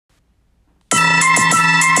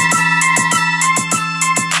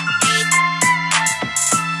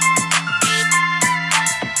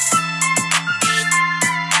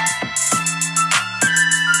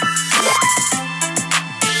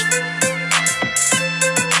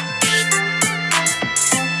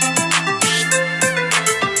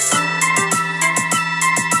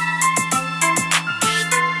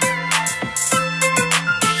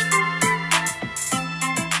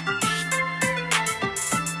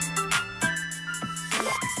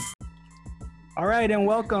All right, and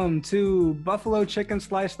welcome to Buffalo Chicken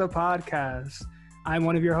Slice, the podcast. I'm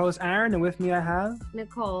one of your hosts, Aaron, and with me I have...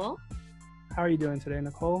 Nicole. How are you doing today,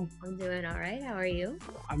 Nicole? I'm doing all right. How are you?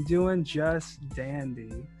 I'm doing just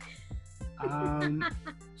dandy.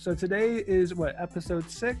 So today is, episode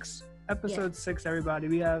 6? Episode 6, everybody.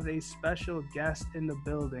 We have a special guest in the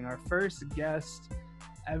building. Our first guest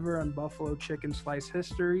ever on Buffalo Chicken Slice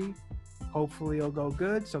history. Hopefully it'll go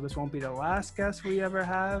good, so this won't be the last guest we ever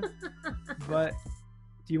have. But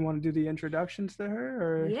do you want to do the introductions to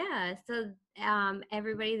her? Or? Yeah, so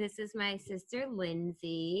everybody, this is my sister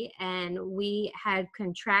Lindsay, and we had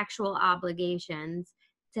contractual obligations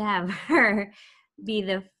to have her be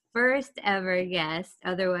the first ever guest.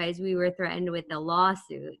 Otherwise, we were threatened with a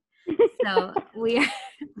lawsuit. So we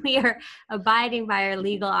are abiding by our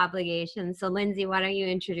legal obligations. So Lindsay, why don't you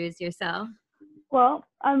introduce yourself? Well,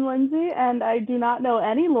 I'm Lindsay, and I do not know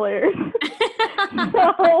any lawyers.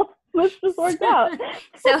 So this just worked out.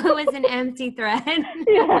 So it was an empty threat.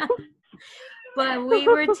 Yeah. But we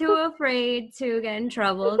were too afraid to get in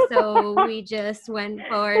trouble, so we just went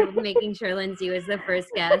forward with making sure Lindsay was the first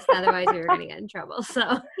guest. Otherwise, we were going to get in trouble.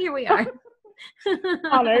 So here we are.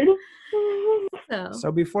 Honored.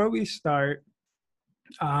 So before we start,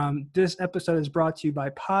 this episode is brought to you by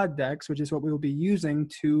Poddex, which is what we will be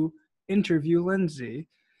using to interview Lindsay.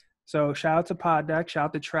 So shout out to Poddex, shout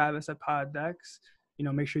out to Travis at Poddex.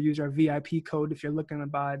 Make sure you use our VIP code if you're looking to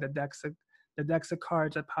buy the decks of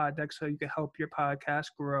cards at Poddex so you can help your podcast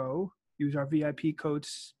grow. Use our VIP code,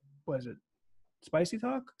 what is it? Spicy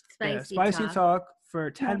Talk? Spicy Talk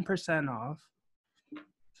for 10% off.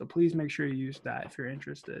 So please make sure you use that if you're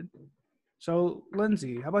interested. So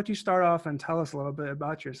Lindsay, how about you start off and tell us a little bit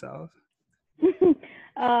about yourself?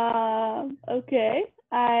 Okay.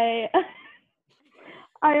 I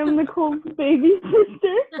am Nicole's baby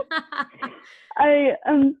sister. I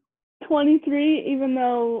am 23, even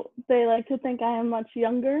though they like to think I am much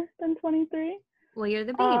younger than 23. Well, you're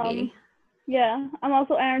the baby. Yeah, I'm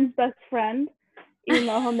also Aaron's best friend, even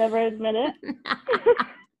though he'll never admit it.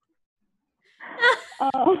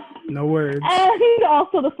 No words. And he's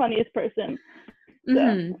also the funniest person.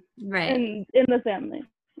 So, right. In the family.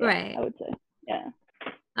 Yeah, right. I would say. Yeah.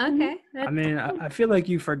 Okay. I feel like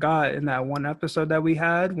you forgot in that one episode that we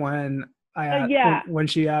had when when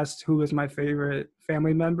she asked who was my favorite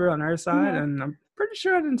family member on her side, and I'm pretty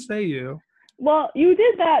sure I didn't say you. Well, you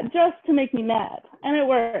did that just to make me mad, and it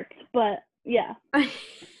worked, but yeah.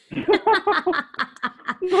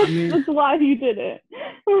 That's why he did it.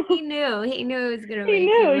 He knew it was gonna make He you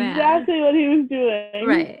knew mad. exactly what he was doing.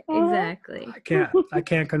 Right, exactly. I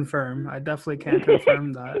can't confirm. I definitely can't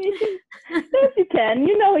confirm that. Yes, you can.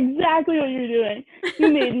 You know exactly what you're doing.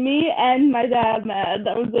 You made me and my dad mad.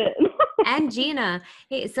 That was it. And Gina.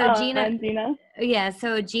 Hey, so Gina. And Gina. Yeah,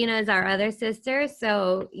 so Gina is our other sister.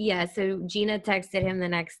 So Gina texted him the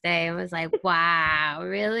next day and was like, "Wow,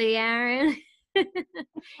 really, Aaron?"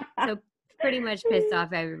 So pretty much pissed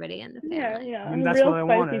off everybody in the family. Yeah. I mean, that's real what I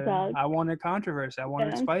wanted. Talk. I wanted controversy. I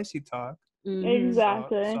wanted spicy talk.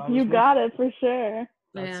 Exactly. So you got it for sure.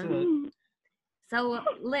 That's it. So,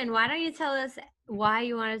 Lynn, why don't you tell us why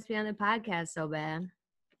you want us to be on the podcast so bad?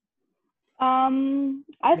 I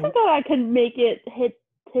think that I could make it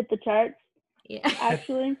hit the charts. Yeah.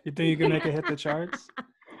 Actually. You think you can make it hit the charts?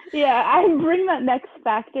 Yeah, I bring that next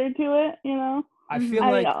factor to it,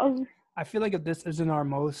 I feel like if this isn't our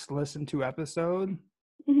most listened to episode,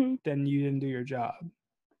 then you didn't do your job.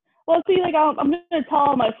 Well, see, I'm going to tell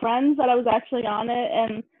all my friends that I was actually on it,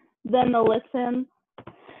 and then they'll listen,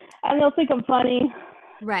 and they'll think I'm funny.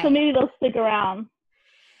 Right. So maybe they'll stick around.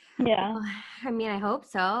 Yeah. I mean, I hope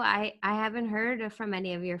so. I haven't heard from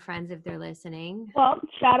any of your friends if they're listening. Well,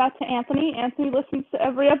 shout out to Anthony. Anthony listens to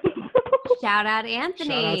every episode. Shout out Anthony,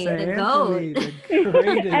 Shout out to the Anthony, goat. The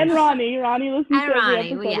greatest. And Ronnie. Ronnie listens to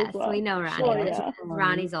every episode yes, as well. we know Ronnie. Well, yeah.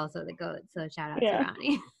 Ronnie's also the goat, so shout out to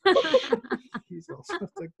Ronnie. He's also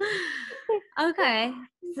Okay,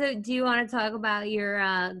 so do you want to talk about your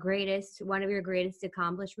one of your greatest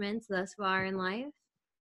accomplishments thus far in life?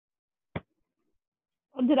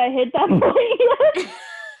 Did I hit that point yet?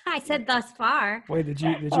 I said thus far. Wait, did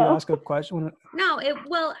you ask a question? No,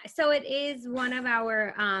 so it is one of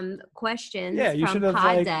our questions. Yeah, you should have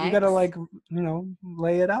you gotta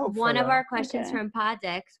lay it out. One of our questions from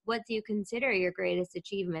Poddex. What do you consider your greatest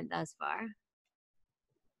achievement thus far?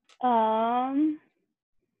 I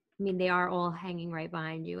mean, they are all hanging right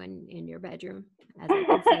behind you in your bedroom, as I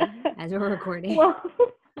can see, as we're recording. Well,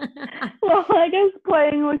 I guess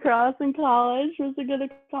playing lacrosse in college was a good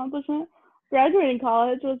accomplishment. Graduating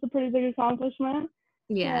college was a pretty big accomplishment.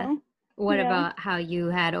 Yeah. What about how you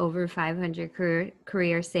had over 500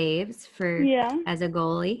 career saves as a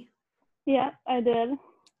goalie? Yeah, I did.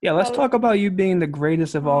 Yeah, let's talk about you being the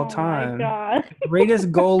greatest of all time. Oh my God.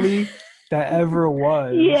 Greatest goalie that ever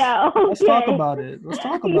was. Yeah, okay. Let's talk about it. Let's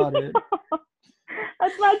talk about it.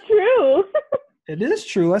 That's not true. It is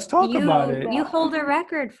true. Let's talk about it. You hold a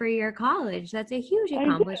record for your college. That's a huge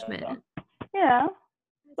accomplishment. Yeah.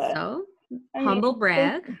 So, humble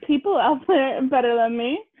brag. People out there better than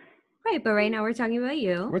me. Right, but right now we're talking about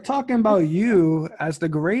you. We're talking about you as the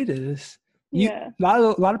greatest. A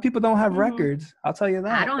lot of people don't have records. I'll tell you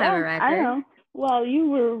that. I don't have a record. I know. Well, you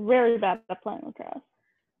were very bad at playing lacrosse.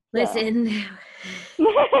 Listen.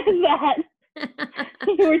 That.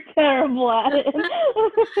 You were terrible at it.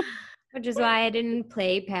 Which is why I didn't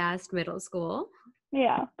play past middle school.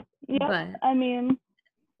 Yeah. But I mean,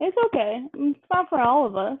 it's okay. It's not for all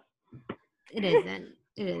of us. It isn't.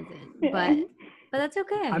 Yeah. But that's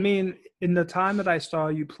okay. I mean, in the time that I saw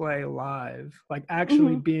you play live, like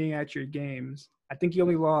actually being at your games, I think you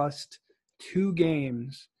only lost 2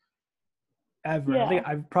 games ever. Yeah. I think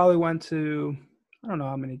I probably went to, I don't know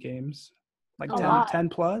how many games, like 10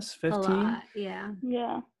 plus, 15. A lot, yeah.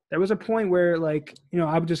 Yeah. There was a point where, like,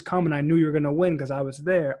 I would just come and I knew you were going to win because I was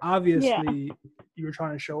there. Obviously, you were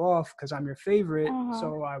trying to show off because I'm your favorite,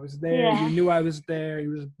 so I was there. Yeah. You knew I was there. You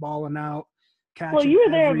was balling out, catching Well, you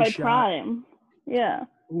were there in my shot. prime. Yeah.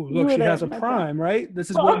 Ooh, look, she has a prime, right? This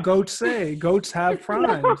is what goats say. Goats have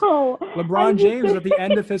primes. No, LeBron James is at the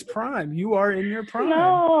end of his prime. You are in your prime.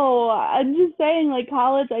 No, I'm just saying, like,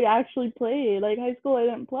 college, I actually played. Like, high school, I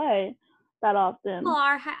didn't play that often. Well,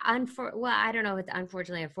 I don't know if it's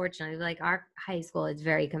unfortunately, like, our high school is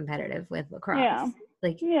very competitive with lacrosse. Yeah.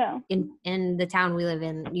 Like, in the town we live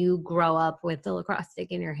in, you grow up with the lacrosse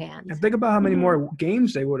stick in your hand. And think about how many more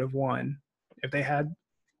games they would have won if they had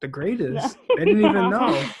the greatest. They didn't even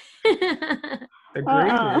know. The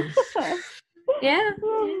greatest. Yeah.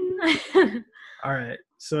 All right.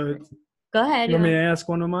 So go ahead. You want me to ask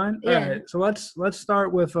one of mine? Yeah. All right. So let's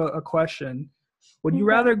start with a question. Would you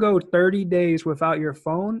rather go 30 days without your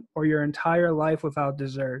phone or your entire life without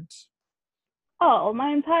desserts? Oh,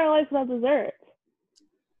 my entire life without desserts.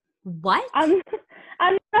 What? I'm not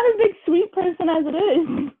a big sweet person as it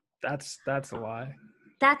is. That's a lie.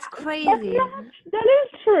 That's crazy. That is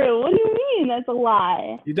true. What do you mean that's a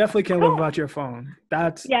lie? You definitely can't live without your phone. No,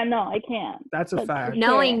 I can't. That's a fact.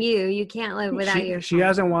 Knowing you can't live without your phone. She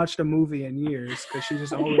hasn't watched a movie in years because she's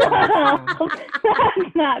just always on her phone.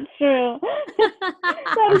 That's not true.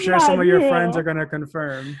 I'm sure some of your friends are going to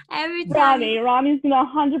confirm. Every time Ronnie's going to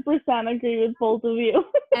 100% agree with both of you.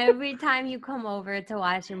 Every time you come over to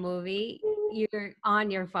watch a movie, you're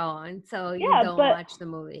on your phone, so you don't watch the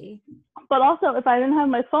movie. But also, if I didn't have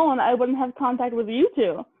my phone, I wouldn't have contact with you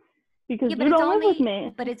two. Because you don't live with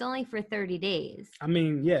me. But it's only for 30 days. I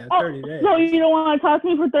mean, 30 days. So you don't want to talk to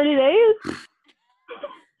me for 30 days?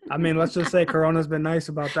 I mean, let's just say Corona's been nice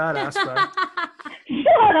about that aspect.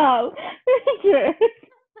 Shut up.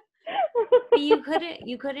 You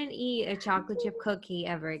couldn't eat a chocolate chip cookie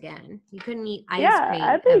ever again. You couldn't eat ice cream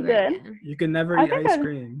ever again. You can never eat ice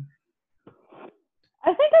cream.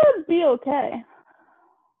 I think I would be okay.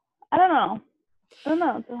 I don't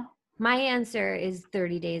know. My answer is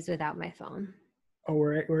 30 days without my phone. Oh,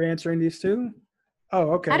 we're answering these two?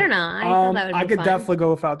 Oh, okay. I don't know. I thought that would be I could fun. definitely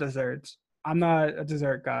go without desserts. I'm not a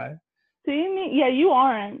dessert guy. Do you mean? Yeah, you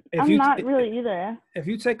aren't. I'm not really either. If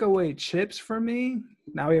you take away chips from me,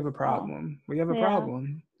 now we have a problem. We have a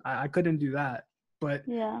problem. I couldn't do that. But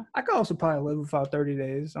I could also probably live without 30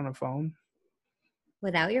 days on a phone.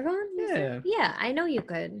 Without your phone? Yeah. Yeah, I know you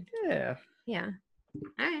could. Yeah. Yeah.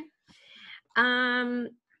 All right.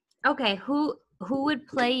 Okay, who would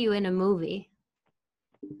play you in a movie?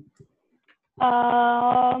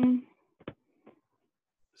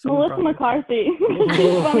 Melissa McCarthy.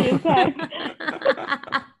 Funny as heck.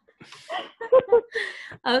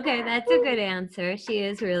 Okay, that's a good answer. She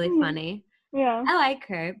is really funny. Yeah. I like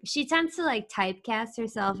her. She tends to like typecast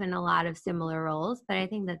herself in a lot of similar roles, but I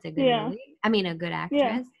think that's a good movie. I mean, a good actress.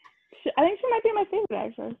 Yeah. I think she might be my favorite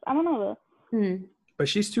actress. I don't know though. But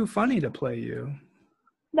she's too funny to play you.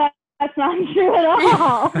 That's not true at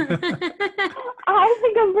all. I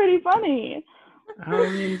think I'm pretty funny. I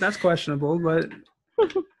mean, that's questionable, but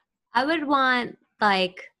I would want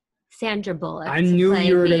like Sandra Bullock. I knew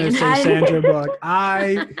you were going to say Sandra Bullock.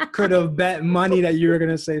 I could have bet money that you were going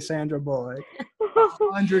to say Sandra Bullock.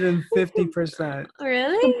 150%.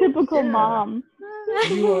 Really? A typical mom.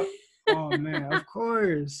 You are, oh man, of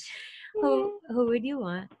course. Who would you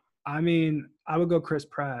want? I mean, I would go Chris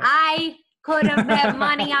Pratt. I could have bet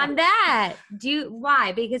money on that.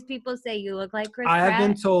 Why? Because people say you look like Chris Pratt? I have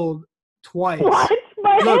been told twice. What?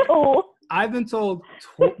 By who? I've been told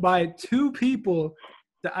by 2 people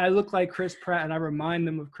that I look like Chris Pratt, and I remind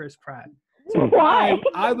them of Chris Pratt. So Why?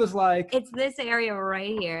 I was like, it's this area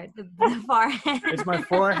right here, the forehead. It's my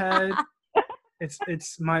forehead.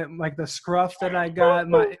 It's my like the scruff that I got.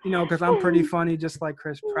 My because I'm pretty funny, just like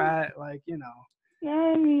Chris Pratt. Like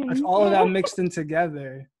I mean, it's all of that mixed in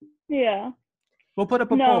together. Yeah. We'll put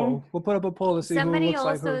up a poll. We'll put up a poll to see Somebody who looks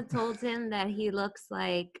like who. also told him that he looks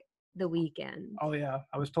like The Weeknd. Oh yeah,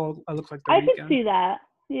 I was told I look like The Weeknd. I could see that.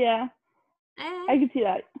 Yeah. I could see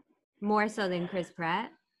that. More so than Chris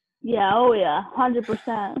Pratt? Yeah, oh yeah,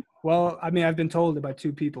 100%. Well, I mean, I've been told it by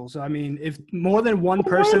 2 people. So I mean, if more than one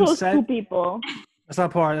person said 2 people. That's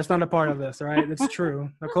not a part of this, all right? It's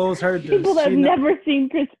true. Nicole's heard this. People that have never seen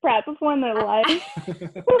Chris Pratt before in their life.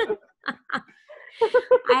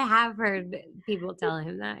 I have heard people tell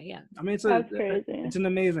him that, yeah. I mean, That's crazy. It's an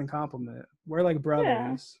amazing compliment. We're like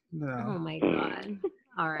brothers. Yeah. Oh my God.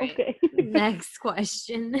 All right. Okay. Next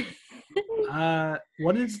question.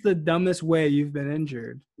 What is the dumbest way you've been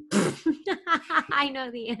injured? I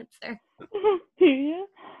know the answer.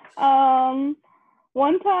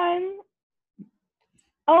 One time.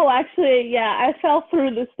 Oh, actually, yeah, I fell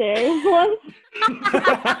through the stairs once.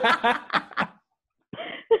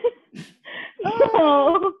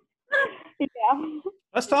 So, yeah.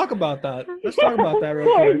 Let's talk about that. Let's talk about that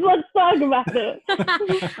real quick. Let's talk about it.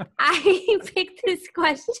 I picked this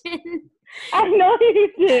question. I know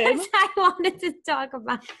you did. Because I wanted to talk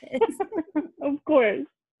about this. Of course.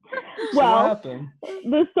 So Well, what happened?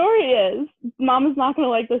 The story is, Mom is not going to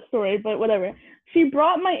like this story, but whatever. She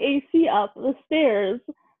brought my AC up the stairs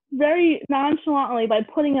very nonchalantly by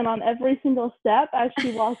putting it on every single step as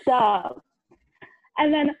she walked up.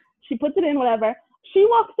 And then she puts it in, whatever. She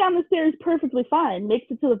walks down the stairs perfectly fine, makes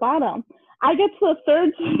it to the bottom. I get to the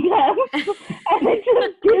 3rd step, and it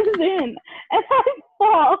just gives in. And I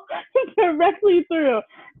fall directly through.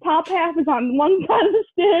 Top half is on one side of the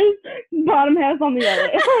stairs, bottom half on the other.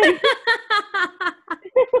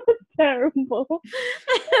 It was terrible.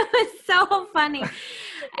 It was so funny.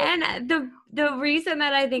 And the reason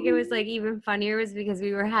that I think it was like even funnier was because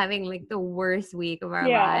we were having like the worst week of our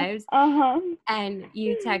lives. And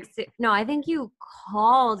you texted. No, I think you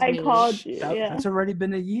called me. I called you. That's already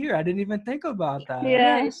been a year. I didn't even think about that.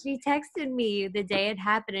 Yeah. She texted me the day it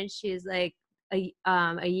happened, and she was like,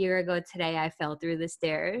 a year ago today, I fell through the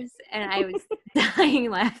stairs, and I was dying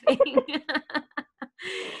laughing.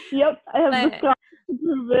 Yep, I have the scars to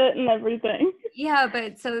prove it and everything. Yeah,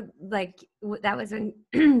 but so like that was when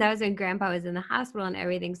Grandpa was in the hospital and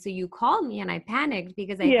everything. So you called me, and I panicked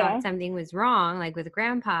because I thought something was wrong, like with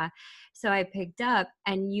Grandpa. So I picked up,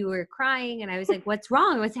 and you were crying, and I was like, "What's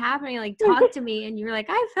wrong? What's happening? Like, talk to me." And you were like,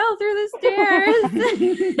 "I fell through the stairs."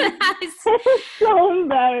 It's so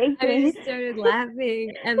embarrassing. I just started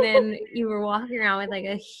laughing, and then you were walking around with like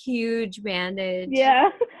a huge bandage.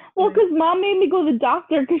 Yeah, well, because Mom made me go to the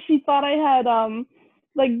doctor because she thought I had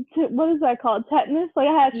what is that called? Tetanus? Like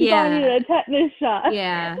she thought I needed a tetanus shot.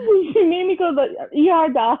 Yeah. She made me go to the ER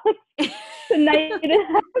doc the night it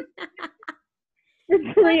happened. For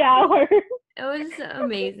 3 hours. It was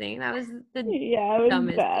amazing. That was the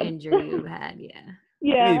dumbest injury you've had. Yeah.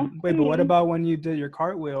 Yeah. Wait, but what about when you did your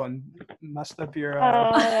cartwheel and messed up your?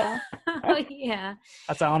 Oh yeah.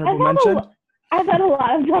 That's an honorable mention. I've had a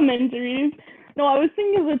lot of dumb injuries. No, I was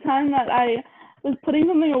thinking of the time that I was putting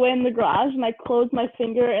something away in the garage and I closed my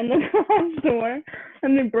finger in the garage door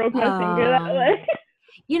and they broke my finger that way.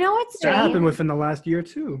 You know what's strange? That happened within the last year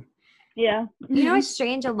too. Yeah. You know what's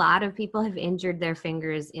strange? A lot of people have injured their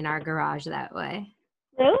fingers in our garage that way.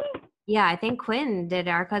 Really? Yeah, I think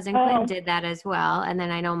our cousin Quinn did that as well. And then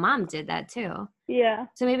I know Mom did that too. Yeah.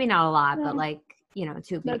 So maybe not a lot, but like, 2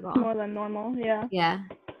 people. That's more than normal, yeah. Yeah.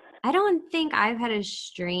 I don't think I've had a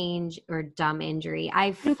strange or dumb injury.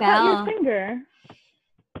 You cut your finger.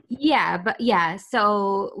 Yeah, but yeah.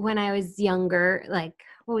 So when I was younger, like,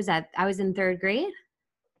 what was that? I was in 3rd grade.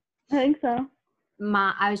 I think so.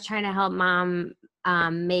 I was trying to help Mom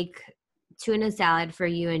make tuna salad for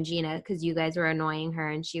you and Gina because you guys were annoying her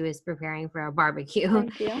and she was preparing for a barbecue.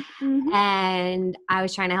 Thank you. Mm-hmm. And I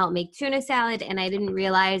was trying to help make tuna salad and I didn't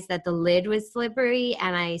realize that the lid was slippery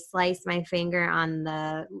and I sliced my finger on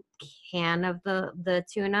the can of the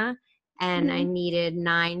tuna and I needed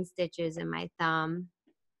 9 stitches in my thumb.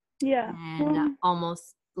 Yeah. And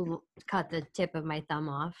almost cut the tip of my thumb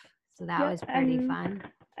off. So that was pretty fun.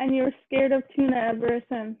 And you were scared of tuna ever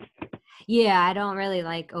since. Yeah, I don't really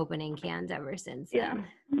like opening cans ever since then.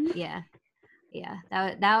 Yeah.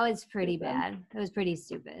 That was pretty bad. It was pretty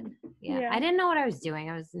stupid. Yeah. I didn't know what I was doing.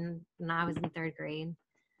 I was in 3rd grade.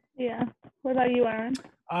 Yeah. What about you, Aaron?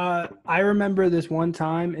 I remember this one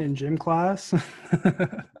time in gym class.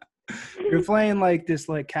 We were playing like this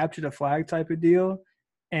like capture the flag type of deal,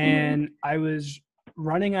 and I was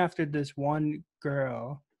running after this one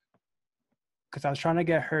girl because I was trying to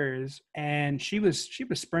get hers, and she was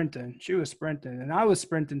sprinting. She was sprinting, and I was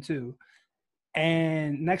sprinting too.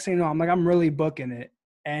 And next thing you know, I'm really booking it,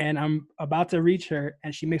 and I'm about to reach her,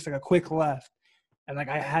 and she makes like a quick left, and like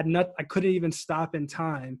I couldn't even stop in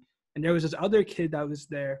time. And there was this other kid that was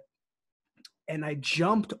there, and I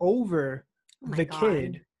jumped over the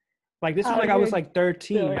kid. Like this was like I was like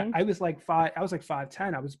 13. Silly. I was like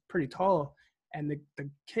 5'10". I was pretty tall. And the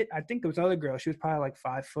kid, I think there was another girl, she was probably like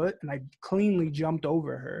 5 foot, and I cleanly jumped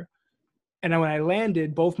over her. And then when I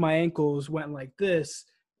landed, both my ankles went like this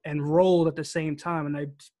and rolled at the same time, and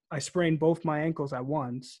I sprained both my ankles at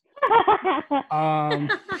once.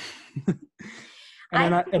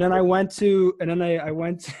 And then I went to the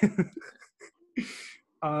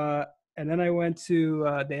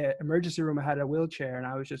emergency room. I had a wheelchair, and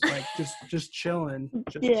I was just like just chilling,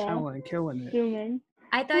 chilling, killing it. Zooming.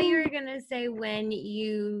 I thought you were gonna say when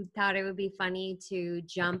you thought it would be funny to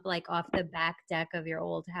jump like off the back deck of your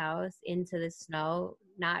old house into the snow,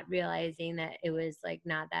 not realizing that it was like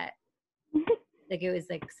not that, like it was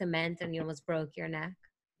like cement and you almost broke your neck.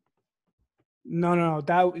 No,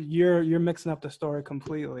 that you're mixing up the story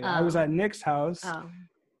completely. I was at Nick's house,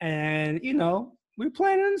 and we were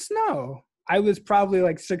playing in the snow. I was probably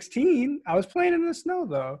like 16. I was playing in the snow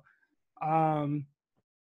though.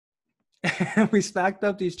 We stacked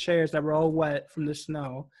up these chairs that were all wet from the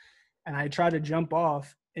snow, and I tried to jump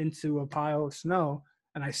off into a pile of snow,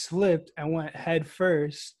 and I slipped and went head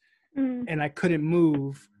first, and I couldn't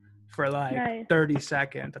move for like 30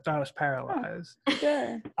 seconds. I thought I was paralyzed.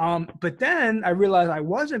 Good. But then I realized I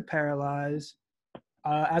wasn't paralyzed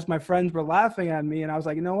as my friends were laughing at me, and I was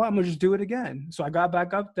like, you know what, I'm gonna just do it again. So I got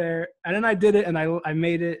back up there, and then I did it, and I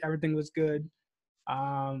made it. Everything was good.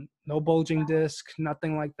 No bulging disc,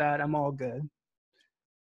 nothing like that. I'm all good.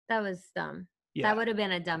 That was dumb. Yeah. That would have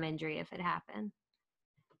been a dumb injury if it happened.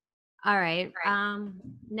 All right.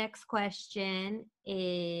 Next question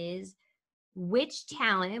is, which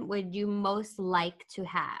talent would you most like to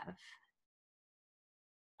have?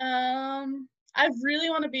 I really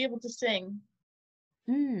want to be able to sing.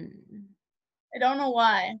 I don't know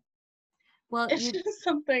why. Well, it's just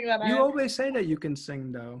something that you always say that you can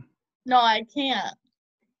sing though. No, I can't.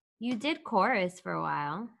 You did chorus for a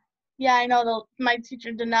while. Yeah, I know. My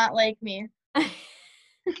teacher did not like me. I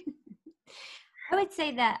would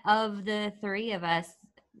say that of the three of us,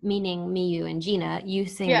 meaning me, you, and Gina, you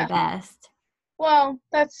sing the best. Well,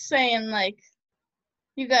 that's saying, like,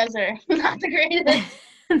 you guys are not the greatest.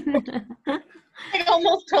 I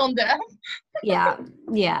almost toned deaf. Yeah.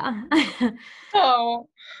 Oh.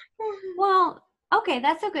 Well, okay,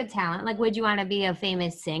 that's a good talent. Like, would you want to be a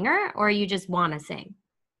famous singer, or you just want to sing?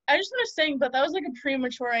 I just want to sing, but that was like a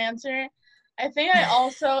premature answer. I think I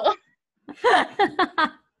also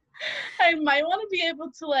I might want to be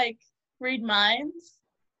able to like read minds.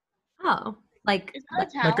 Oh, like is that a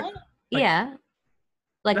talent? Yeah.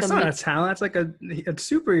 Like that's not a talent. That's like a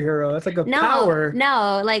superhero. That's like a power.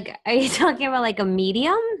 No, like, are you talking about like a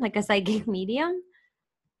medium, like a psychic medium?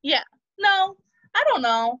 Yeah. No, I don't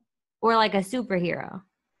know. Or like a superhero.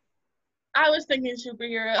 I was thinking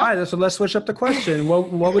superhero. All right, so let's switch up the question.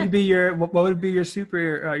 What would be your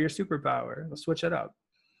superpower? Let's switch it up.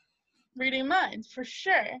 Reading minds, for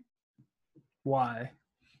sure. Why?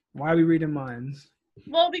 Why are we reading minds?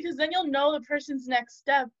 Well, because then you'll know the person's next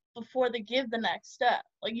step before they give the next step.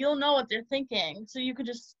 Like, you'll know what they're thinking, so you could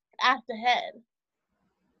just act ahead.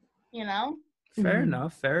 You know? Fair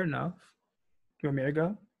enough. You want me to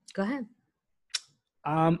go? Go ahead.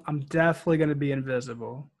 I'm definitely gonna be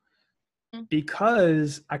invisible.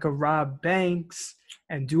 Because I could rob banks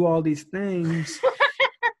and do all these things,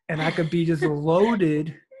 and I could be just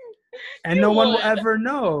loaded, and no one will ever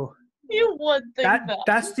know. You would think that.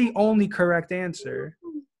 That's the only correct answer.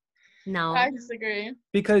 No. I disagree.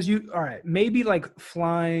 Because maybe like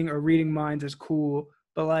flying or reading minds is cool,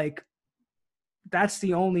 but like that's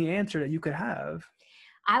the only answer that you could have.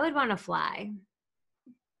 I would want to fly.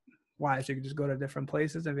 Why? So you could just go to different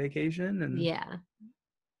places and vacation and yeah.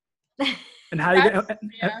 And how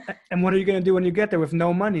and what are you gonna do when you get there with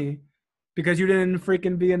no money? Because you didn't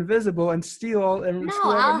freaking be invisible and steal all the money.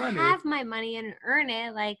 I'll have my money and earn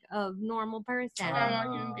it like a normal person.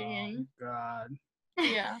 Human being. God.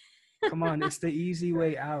 Yeah. Come on, it's the easy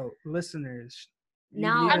way out, listeners. No,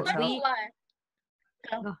 I'm not gonna lie.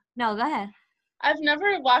 No, go ahead. I've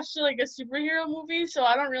never watched like a superhero movie, so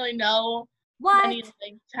I don't really know what any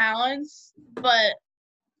like talents. But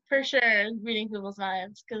For sure, reading people's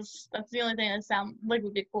minds, because that's the only thing that sound like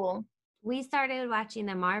would be cool. We started watching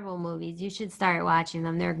the Marvel movies. You should start watching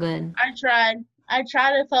them. They're good. I tried. I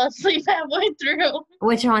fell asleep halfway through.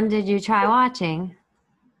 Which one did you try watching?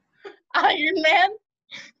 Iron Man.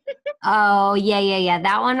 Oh, yeah.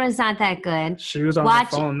 That one was not that good. She was on her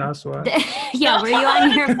phone, that's why. Yeah, were you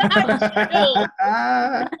on your phone?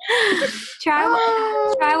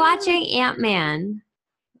 Try watching Ant-Man.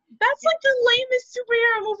 That's like the lamest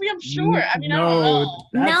superhero movie, I'm sure. I mean, I don't know.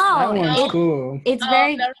 That one's cool. It's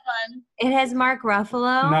very. Never mind. It has Mark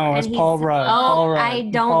Ruffalo. No, it's Paul Rudd. Oh, Paul Rudd. I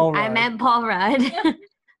don't. I meant Paul Rudd.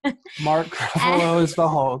 Mark Ruffalo is the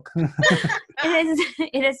Hulk.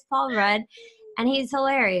 It is Paul Rudd, and he's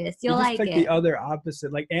hilarious. You'll like it. Just pick the other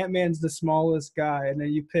opposite. Like Ant-Man's the smallest guy, and then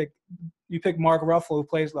you pick Mark Ruffalo, who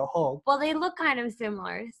plays the Hulk. Well, they look kind of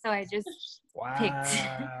similar, so I just picked.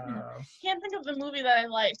 Can't think of the movie that I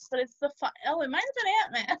liked, but it's it might have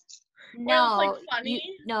been Ant-Man. No, it's like funny.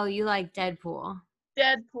 You like Deadpool.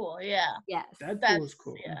 Deadpool, yeah. Yes. Deadpool is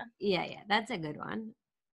cool. Yeah, that's a good one.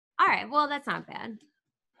 All right, well, that's not bad.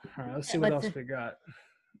 All right, let's see what else we got.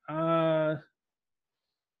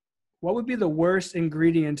 What would be the worst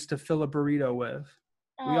ingredients to fill a burrito with?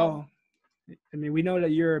 We know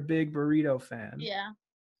that you're a big burrito fan. Yeah.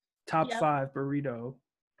 Top 5 burrito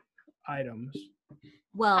items.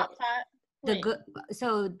 Well,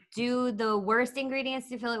 so do the worst ingredients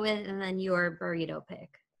to fill it with, and then your burrito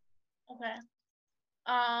pick. Okay.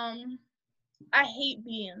 I hate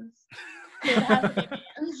beans. It would have to be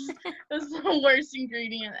beans. This is the worst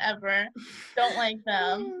ingredient ever. Don't like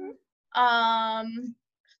them.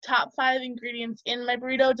 Top 5 ingredients in my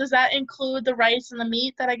burrito. Does that include the rice and the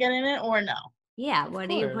meat that I get in it, or no? Yeah. What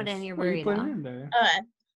do you put in your burrito? What do you put in there? Okay.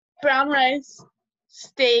 Brown rice,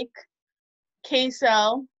 steak,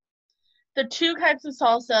 queso, the 2 types of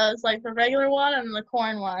salsas, like the regular one and the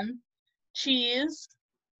corn one, cheese,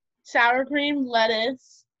 sour cream,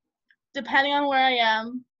 lettuce. Depending on where I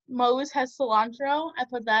am, Moe's has cilantro. I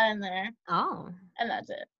put that in there. Oh. And that's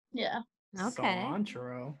it. Yeah. Okay.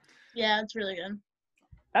 Cilantro. Yeah, it's really good.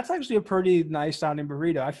 That's actually a pretty nice sounding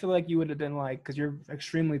burrito. I feel like you would have been like, because you're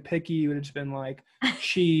extremely picky, you would have just been like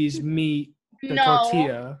cheese, meat,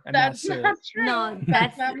 tortilla, and that's it. Not true. No,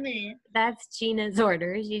 that's not me. That's Gina's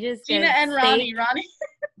orders. You just Gina and Ronnie.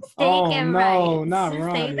 Steak and rice. No, not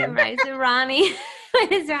Ronnie. Steak and rice and Ronnie. What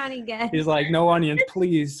does Ronnie get? He's like, no onions,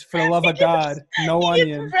 please. For the love of God, no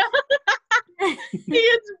onions. He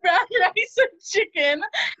eats brown rice and chicken.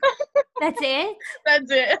 That's it?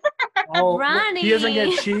 That's it. Oh, Ronnie. He doesn't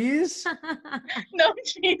get cheese? No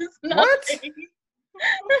cheese, nothing.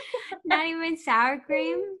 What? Not even sour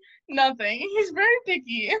cream? Nothing. He's very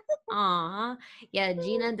picky. Aw. Yeah,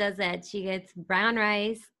 Gina does that. She gets brown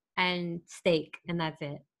rice and steak, and that's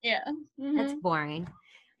it. Yeah. Mm-hmm. That's boring.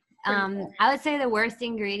 I would say the worst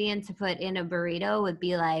ingredient to put in a burrito would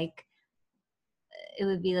be like, it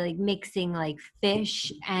would be like mixing like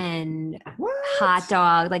fish and hot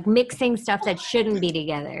dog, like mixing stuff that shouldn't be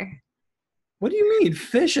together. What do you mean,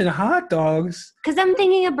 fish and hot dogs? Because I'm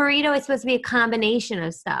thinking a burrito is supposed to be a combination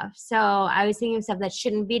of stuff. So I was thinking of stuff that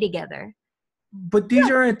shouldn't be together. But these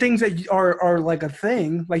aren't things that are like a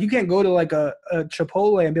thing. Like you can't go to like a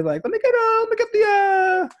Chipotle and be like, let me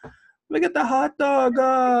get the hot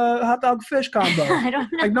dog fish combo. I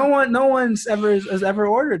don't know. Like no one's has ever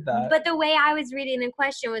ordered that. But the way I was reading the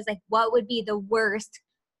question was like, what would be the worst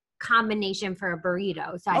combination for a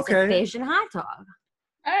burrito? So I said fish and hot dog.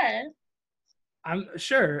 All right. I'm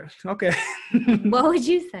sure. Okay. What would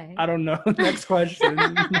you say? I don't know. Next question.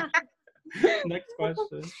 Next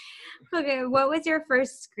question. Okay, what was your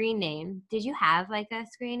first screen name? Did you have like a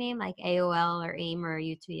screen name like AOL or AIM, or are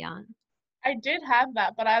you too young? I did have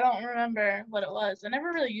that, but I don't remember what it was. I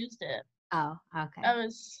never really used it. Oh, okay. I'm a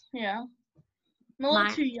little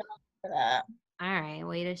too young for that. All right,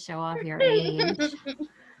 way to show off your age.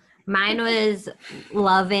 Mine was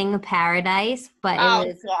Loving Paradise, but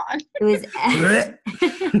it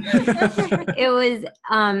was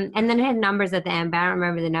and then it had numbers at the end, but I don't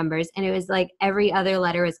remember the numbers. And it was like every other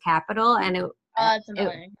letter was capital, and that's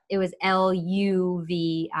annoying. It was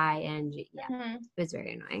LUVING. Yeah, Mm-hmm. It was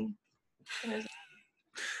very annoying.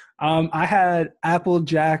 I had Apple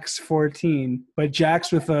Jacks 14, but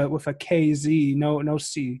Jacks with a KZ, no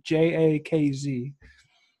C, JAKZ.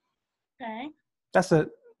 Okay. That's it.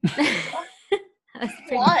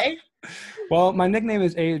 Why? Well, my nickname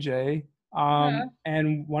is AJ,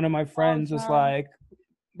 and one of my friends was like,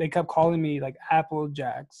 they kept calling me like Apple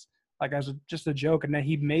Jacks, like as just a joke, and then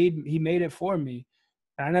he made it for me,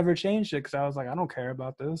 and I never changed it because I was like, I don't care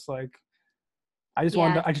about this, like, I just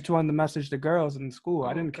wanted to message the girls in school.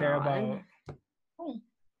 I didn't care about.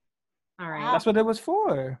 All right. Wow. That's what it was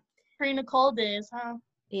for. Pre-Nicole days, huh?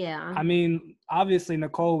 Yeah. I mean, obviously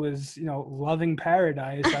Nicole was, loving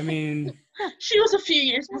paradise. I mean, She was a few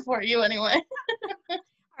years before you anyway. All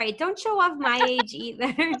right, don't show off my age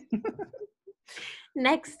either.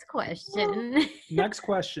 Next question. next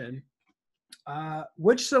question.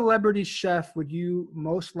 Which celebrity chef would you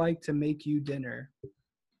most like to make you dinner?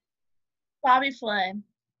 Bobby Flay.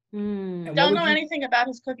 And Don't know anything about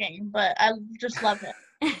his cooking, but I just love it.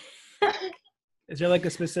 Is there like a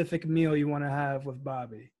specific meal you want to have with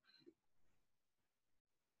Bobby?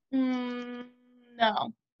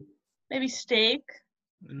 No. Maybe steak.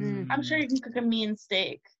 I'm sure you can cook a mean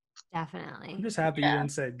steak. Definitely. I'm just happy you didn't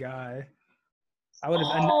say guy. I would have.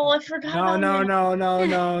 I forgot. No.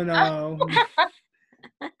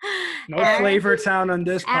 No Flavor Town on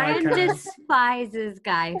this Aaron podcast. despises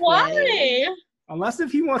Guy Fieri. Why? Unless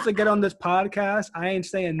if he wants to get on this podcast, I ain't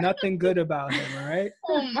saying nothing good about him, all right?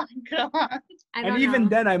 Oh my God. And even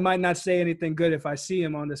then, I might not say anything good if I see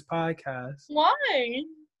him on this podcast. Why?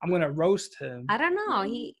 I'm going to roast him. I don't know.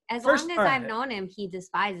 As long as I've known him, he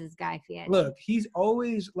despises Guy Fieri. Look, he's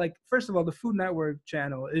always like, first of all, the Food Network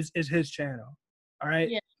channel is his channel, all right?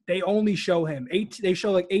 Yeah. They only show him. They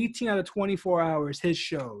show like 18 out of 24 hours his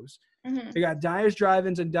shows. Mm-hmm. They got Dyer's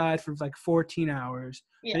Drive-Ins and Dives for like 14 hours.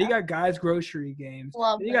 Yeah. Then you got Guy's Grocery Games.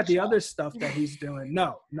 Then you got the other stuff that he's doing.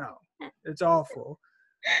 No. It's awful.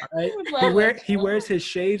 All right? He wears his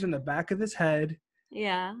shades on the back of his head.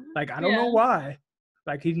 Yeah. Like, I don't know why.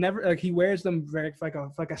 Like, he never, like, he wears them for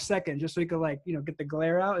like a second just so he could, like, get the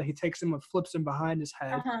glare out, and he takes them and flips them behind his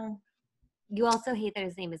head. Uh-huh. You also hate that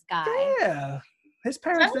his name is Guy. Yeah. His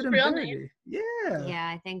parents did him dirty. Yeah. Yeah,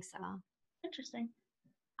 I think so. Interesting.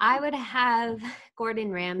 I would have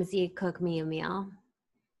Gordon Ramsay cook me a meal.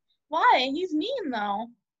 Why? He's mean, though.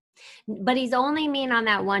 But he's only mean on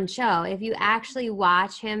that one show. If you actually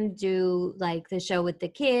watch him do, like, the show with the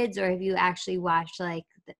kids, or if you actually watch, like,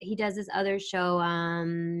 he does this other show,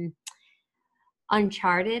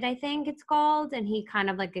 Uncharted, I think it's called, and he kind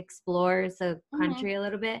of, like, explores the country a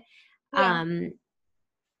little bit. Yeah.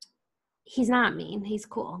 He's not mean. He's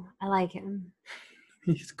cool. I like him.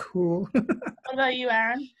 He's cool. What about you,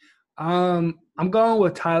 Aaron? I'm going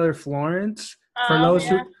with Tyler Florence. For those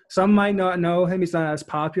who, some might not know him, he's not as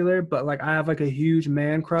popular, but like I have like a huge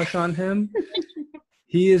man crush on him.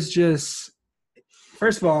 He is just,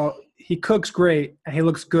 first of all, he cooks great and he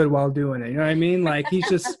looks good while doing it. You know what I mean? Like he's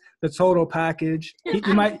just the total package.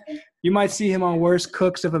 You might see him on Worst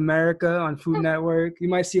Cooks of America on Food Network. You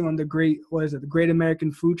might see him on the Great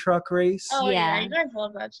American Food Truck Race. Oh yeah, you guys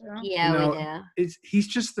love that show. Yeah, we do. He's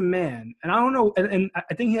just the man. And I don't know, and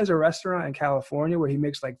I think he has a restaurant in California where he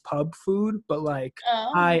makes like pub food, but like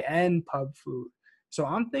high-end pub food. So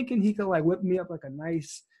I'm thinking he could like whip me up like a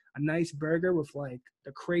nice burger with like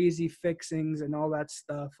the crazy fixings and all that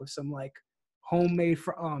stuff with some like homemade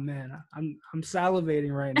oh man, I'm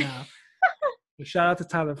salivating right now. Shout out to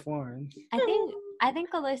Tyler Florence. I think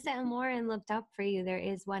Alyssa and Lauren looked up for you. There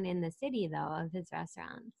is one in the city though of his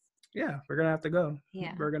restaurants. Yeah, we're gonna have to go.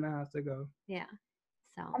 Yeah, we're gonna have to go. Yeah,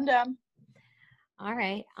 so I'm down. All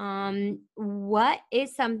right. What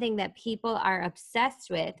is something that people are obsessed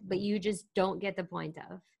with, but you just don't get the point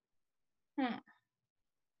of?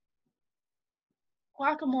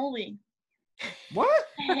 Guacamole. What?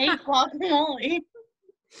 I hate guacamole.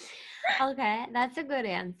 Okay, that's a good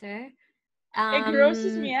answer. It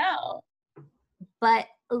grosses me out. But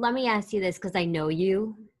let me ask you this, because I know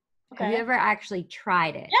you. Okay. Have you ever actually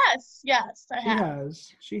tried it? Yes, I have.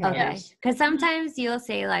 She has. Okay, because sometimes you'll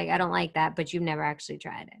say, like, I don't like that, but you've never actually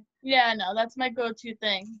tried it. Yeah, no, that's my go-to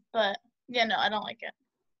thing. But, yeah, no, I don't like it.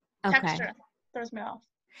 Okay. Texture throws me off.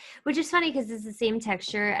 Which is funny because it's the same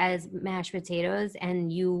texture as mashed potatoes,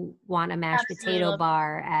 and you want a mashed potato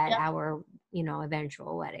bar at our,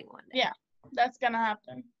 eventual wedding one day. Yeah, that's going to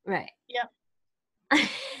happen. Right. Yep.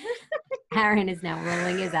 Aaron is now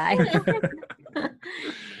rolling his eyes.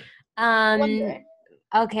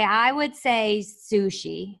 Okay, I would say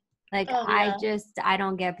sushi. Like, I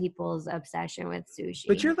don't get people's obsession with sushi.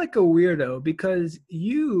 But you're like a weirdo because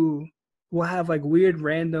you will have like weird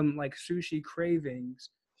random like sushi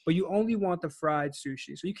cravings, but you only want the fried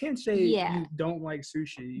sushi. So you can't say you don't like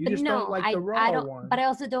sushi. You just don't like the raw one. But I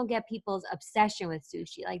also don't get people's obsession with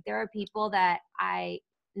sushi. Like, there are people that I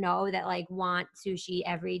know that like want sushi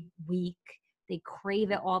every week. They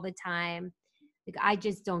crave it all the time. Like, I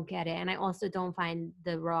just don't get it. And I also don't find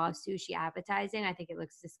the raw sushi appetizing. I think it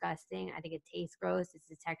looks disgusting. I think it tastes gross. It's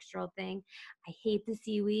a textural thing. I hate the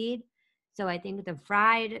seaweed. So I think the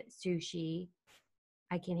fried sushi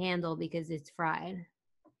I can handle because it's fried.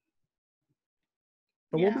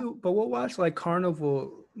 But we'll watch like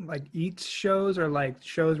carnival like eats shows or like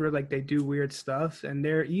shows where like they do weird stuff and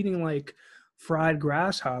they're eating like fried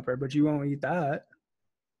grasshopper, but you won't eat that.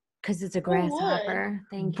 Because it's a grasshopper.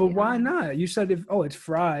 Thank you. But why not? You said it's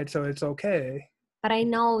fried, so it's okay. But I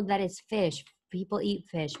know that it's fish. People eat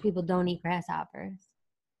fish. People don't eat grasshoppers.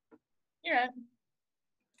 You're right.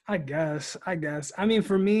 I guess. I mean,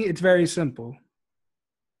 for me, it's very simple.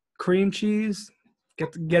 Cream cheese,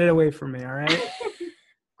 get it away from me, all right?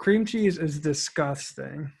 Cream cheese is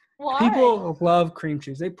disgusting. Why? People love cream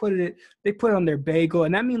cheese. They put it on their bagel,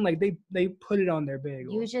 and I mean like they put it on their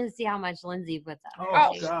bagel. You should see how much Lindsay puts on.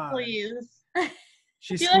 Oh God! Please.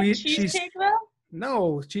 She's Do you sweet. like cheesecake though?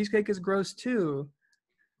 No, cheesecake is gross too.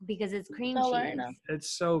 Because it's cream No, cheese. Lorena.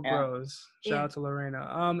 It's so gross. Shout out to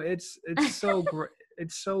Lorena. It's so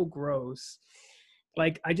it's so gross.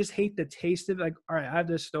 Like I just hate the taste of it. Like, all right, I have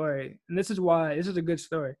this story, and this is a good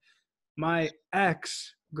story. My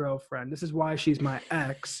ex-girlfriend. This is why she's my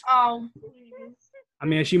ex. Oh. I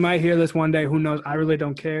mean, she might hear this one day. Who knows? I really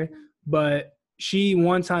don't care. But she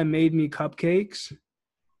one time made me cupcakes,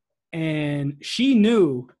 and she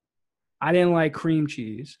knew I didn't like cream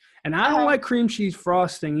cheese, and I don't like cream cheese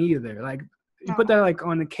frosting either. Like you put that like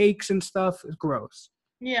on the cakes and stuff, it's gross.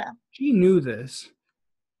 Yeah. She knew this,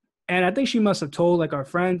 and I think she must have told like our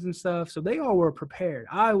friends and stuff, so they all were prepared.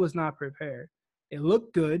 I was not prepared. It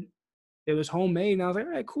looked good. It was homemade, and I was like,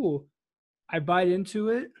 all right, cool. I bite into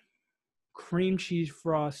it, cream cheese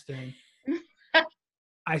frosting.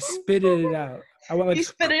 I spitted it out. You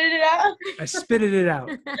spitted it out? I spitted it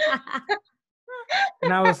out.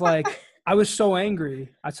 And I was like, I was so angry.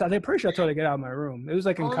 I'm pretty sure I told her to get out of my room. It was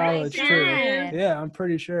like in college too. Yeah, I'm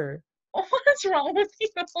pretty sure. What's wrong with you?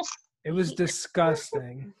 It was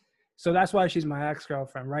disgusting. So that's why she's my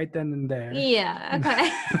ex-girlfriend, right then and there. Yeah,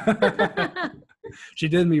 okay. She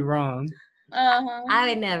did me wrong. I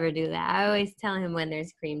would never do that. I always tell him when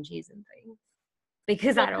there's cream cheese and things.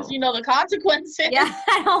 Because I don't. You know the consequences. Yeah,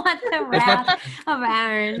 I don't want the wrath of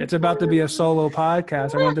Aaron. It's about to be a solo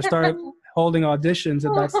podcast. I want to start holding auditions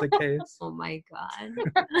if that's the case. Oh my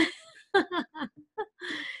God.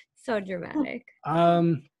 So dramatic.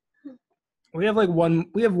 We have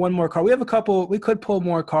one more card. We have a couple. We could pull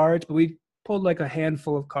more cards, but we pulled like a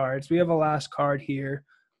handful of cards. We have a last card here.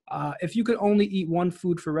 If you could only eat one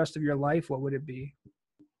food for the rest of your life, what would it be?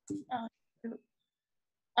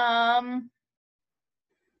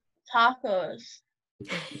 Tacos.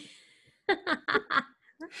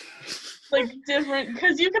 Like different,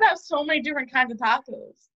 because you could have so many different kinds of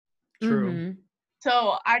tacos. True. Mm-hmm.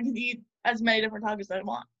 So I could eat as many different tacos as I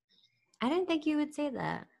want. I didn't think you would say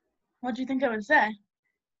that. What do you think I would say?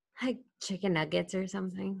 Like chicken nuggets or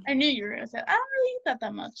something. I knew you were going to say, I don't really eat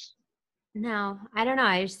that much. No, I don't know.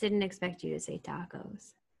 I just didn't expect you to say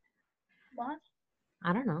tacos. What?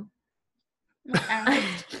 I don't know.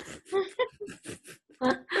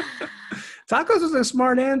 Tacos is a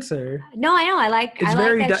smart answer. No, I know. I like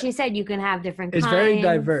that she said you can have different kinds. It's very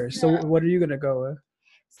diverse. So what are you going to go with?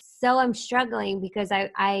 So I'm struggling because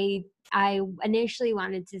I initially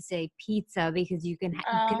wanted to say pizza because you can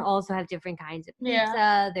also have different kinds of pizza.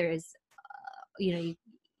 Yeah. There's, you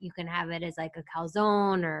can have it as like a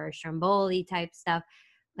calzone or stromboli type stuff.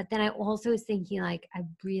 But then I also was thinking like I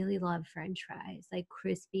really love French fries, like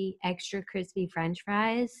extra crispy French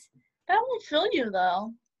fries. That won't fill you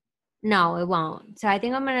though. No, it won't. So I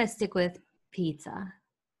think I'm going to stick with pizza.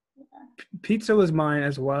 Pizza was mine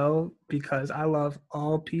as well because I love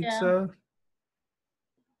all pizza. Yeah.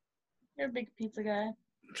 You're a big pizza guy.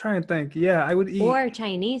 I'm trying to think. Yeah, I would eat. Or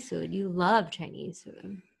Chinese food. You love Chinese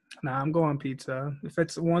food. Nah, I'm going pizza. If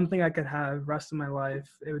it's one thing I could have rest of my life,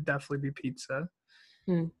 it would definitely be pizza.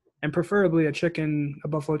 And preferably a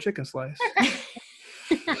buffalo chicken slice.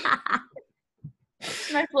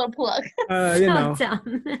 Nice little plug.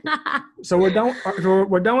 So we're done.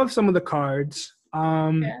 We're done with some of the cards.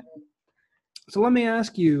 So let me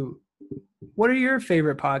ask you, what are your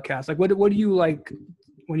favorite podcasts? Like, what do you like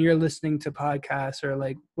when you're listening to podcasts, or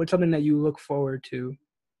like what's something that you look forward to?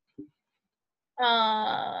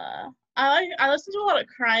 I listen to a lot of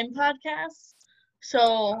crime podcasts,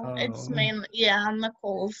 so it's mainly on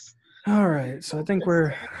Nicole's. All right, so I think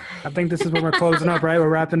this is when we're closing up, right? We're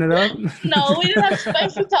wrapping it up. No, we didn't have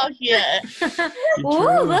spicy talk yet.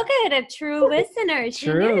 Ooh, look at a true listener.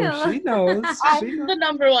 She knew. She knows. I'm the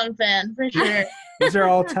number one fan for sure. These are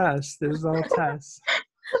all tests.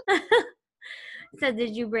 So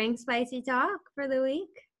did you bring spicy talk for the week?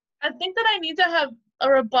 I think that I need to have a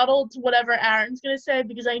rebuttal to whatever Aaron's going to say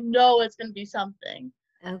because I know it's going to be something.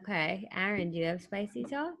 Okay. Aaron, do you have spicy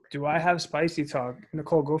talk? Do I have spicy talk?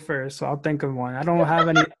 Nicole, go first. So I'll think of one. I don't have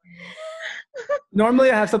any.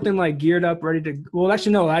 Normally I have something like geared up, ready to. Well,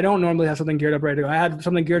 actually, no, I don't normally have something geared up, ready to go. I had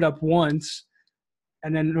something geared up once,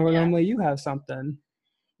 and then normally you have something.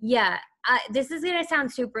 Yeah, this is gonna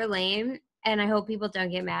sound super lame, and I hope people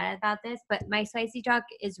don't get mad about this. But my spicy talk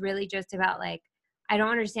is really just about like I don't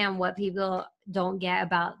understand what people don't get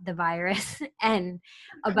about the virus and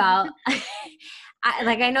about.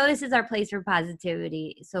 I know this is our place for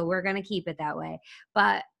positivity, so we're gonna keep it that way.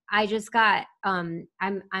 But I just got I'm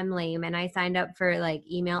lame, and I signed up for like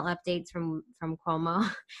email updates from Cuomo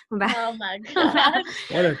about, Oh my god!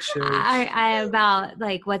 What a chase. I about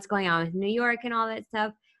like what's going on with New York and all that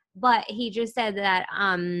stuff. But he just said that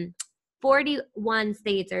 41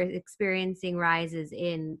 states are experiencing rises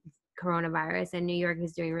in coronavirus, and New York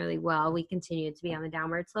is doing really well. We continue to be on the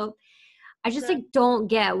downward slope. I just like don't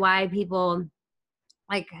get why people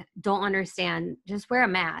like don't understand. Just wear a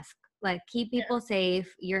mask. Like keep people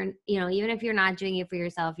safe. You're even if you're not doing it for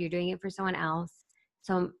yourself, you're doing it for someone else.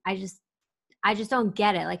 So I just don't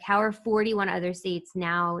get it. Like how are 41 other states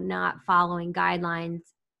now not following guidelines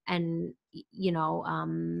and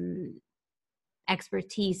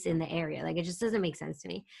expertise in the area? Like it just doesn't make sense to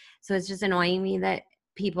me. So it's just annoying me that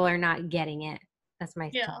people are not getting it. That's my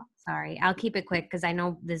thought. Sorry. I'll keep it quick because I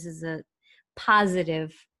know this is a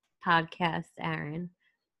positive podcast, Aaron.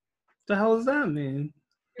 The hell does that mean?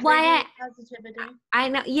 Why? Positivity. I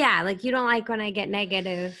know. Yeah, like you don't like when I get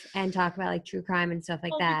negative and talk about like true crime and stuff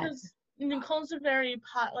like that. Because Nicole's a very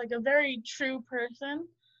true person,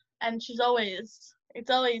 and it's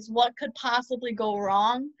always what could possibly go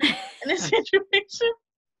wrong in a situation,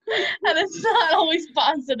 and it's not always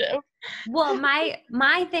positive. Well,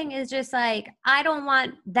 my thing is just like I don't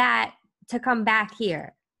want that to come back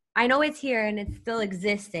here. I know it's here and it's still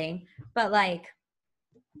existing, but like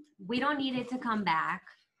we don't need it to come back.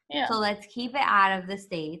 Yeah. So let's keep it out of this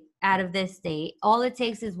state. All it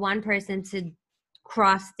takes is one person to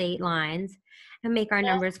cross state lines and make our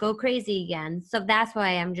numbers go crazy again. So that's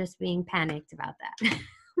why I'm just being panicked about that.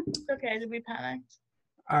 It's okay to be panicked.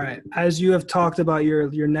 All right. As you have talked about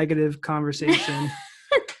your negative conversation,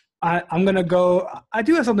 I'm gonna go. I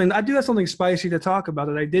do have something spicy to talk about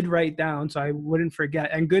that I did write down so I wouldn't forget.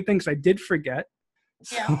 And good things I did forget.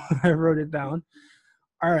 So I wrote it down.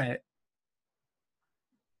 All right.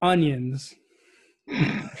 Onions. What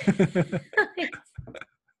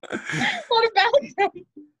about them?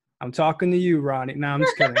 I'm talking to you, Ronnie. No, I'm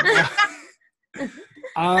just kidding.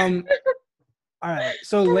 All right.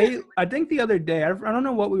 So I think the other day, I don't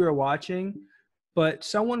know what we were watching, but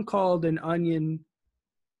someone called an onion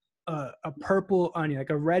a purple onion, like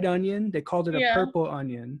a red onion. They called it a purple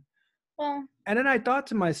onion. Well, and then I thought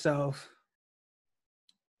to myself,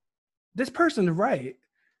 this person's right.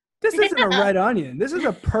 This isn't a red onion. This is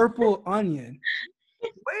a purple onion.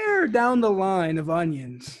 Where down the line of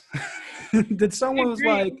onions did someone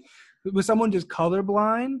was someone just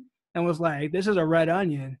colorblind and was like, this is a red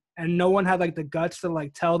onion, and no one had like the guts to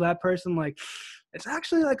like tell that person like it's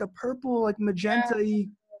actually like a purple, like magenta-y,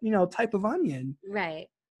 type of onion. Right.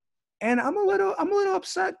 And I'm a little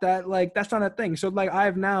upset that like that's not a thing. So like I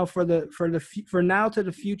have now for now to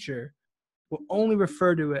the future, will only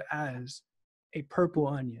refer to it as a purple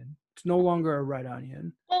onion. It's no longer a red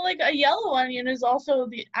onion. Well, like a yellow onion is also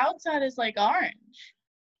the outside is like orange.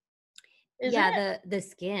 The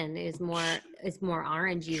skin is more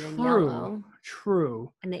orangey than yellow.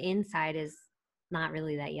 True. And the inside is not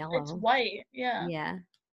really that yellow. It's white. Yeah. Yeah.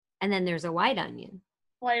 And then there's a white onion.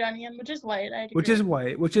 White onion, which is white. Which is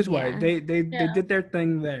white. They did their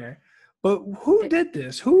thing there. But who did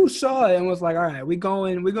this? Who saw it and was like, all right, we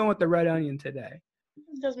going with the red onion today?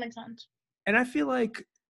 It does make sense. And I feel like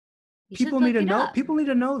people need to know. People need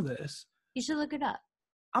to know this. You should look it up.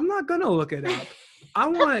 I'm not gonna look it up. I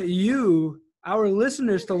want you, our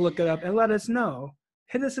listeners, to look it up and let us know.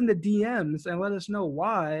 Hit us in the DMs and let us know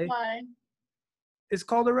why it's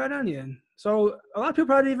called a red onion. So a lot of people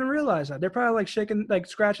probably didn't even realize that. They're probably like shaking, like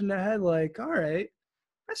scratching their head, like, all right,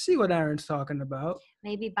 I see what Aaron's talking about.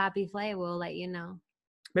 Maybe Bobby Flay will let you know.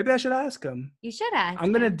 Maybe I should ask him. You should ask.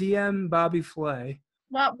 I'm gonna DM Bobby Flay.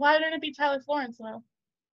 Well, why didn't it be Tyler Florence though?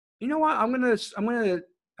 You know what? I'm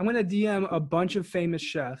gonna DM a bunch of famous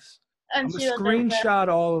chefs. And I'm gonna screenshot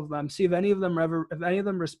all of them. See if any of them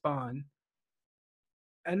respond.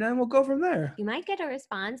 And then we'll go from there. You might get a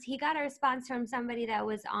response. He got a response from somebody that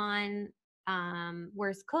was on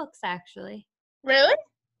Worst Cooks, actually. Really?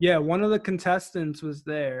 Yeah, one of the contestants was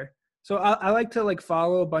there. So I like to like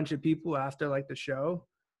follow a bunch of people after like the show.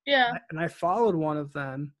 Yeah. And I followed one of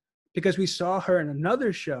them because we saw her in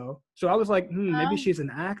another show. So I was like, maybe she's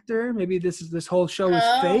an actor. Maybe this whole show is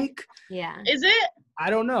fake. Yeah. Is it? I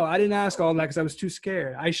don't know. I didn't ask all that because I was too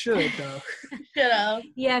scared. I should though. Should have.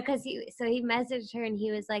 Yeah, because he messaged her and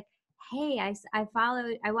he was like, "Hey,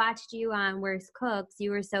 I watched you on Worst Cooks.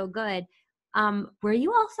 You were so good. Were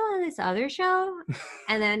you also on this other show?"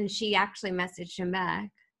 And then she actually messaged him back.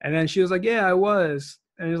 And then she was like, "Yeah, I was."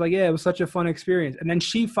 And he was like, "Yeah, it was such a fun experience." And then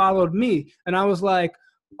she followed me, and I was like,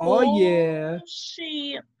 "Oh yeah."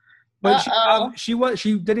 But she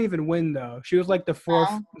didn't even win though. She was like the fourth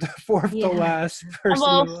to last person.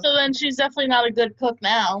 Well, so then she's definitely not a good cook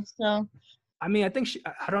now. So. I mean, I think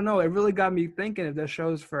I don't know. It really got me thinking if this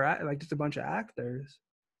show's for like just a bunch of actors.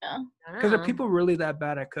 Yeah. Because are people really that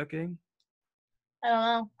bad at cooking? I don't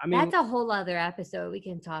know. I mean, that's a whole other episode. We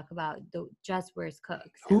can talk about just worst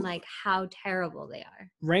cooks and like how terrible they are.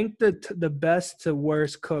 Rank the best to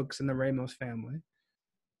worst cooks in the Ramos family.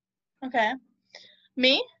 Okay.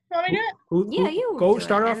 Me? You want me to do it? Yeah, you go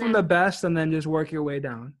start off from the best and then just work your way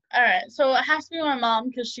down. All right. So it has to be my mom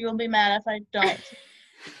because she will be mad if I don't.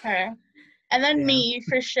 Her. And then me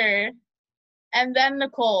for sure. And then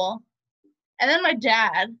Nicole. And then my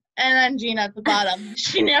dad. And then Gina at the bottom.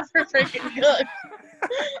 She never freaking cooked.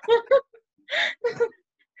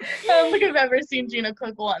 I don't think I've ever seen Gina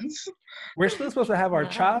cook once. We're still supposed to have our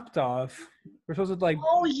chopped off. We're supposed to like.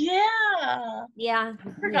 Oh yeah. Yeah.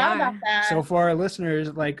 I forgot about that. So for our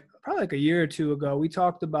listeners, like probably like a year or two ago, we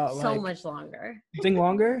talked about so much longer. You think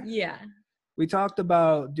longer? Yeah. We talked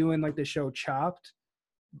about doing like the show Chopped.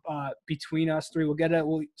 Between us three,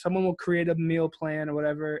 someone will create a meal plan or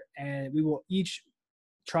whatever, and we will each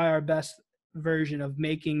try our best version of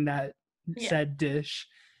making that said dish,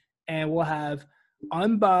 and we'll have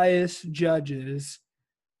unbiased judges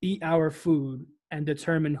eat our food and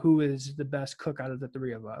determine who is the best cook out of the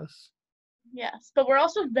three of us. Yes, but we're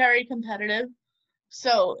also very competitive,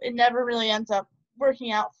 so it never really ends up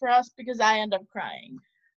working out for us because I end up crying.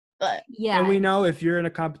 But and we know if you're in a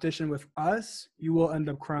competition with us, you will end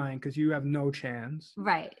up crying because you have no chance.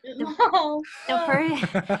 Right.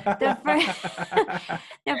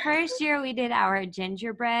 The first year we did our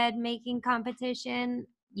gingerbread making competition,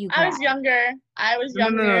 you cried. I was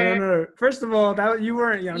younger. No. First of all, you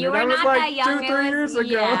weren't younger. You were that not was like that young. 2-3 years ago.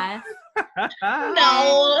 Yes.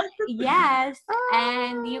 No. Yes,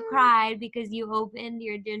 and you cried because you opened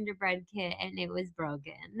your gingerbread kit and it was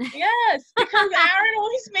broken. Yes, because Aaron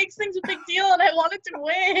always makes things a big deal and I wanted to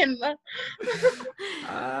win. But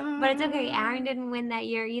it's okay. Aaron didn't win that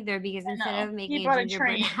year either because instead of making a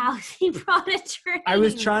gingerbread house, he brought a train. I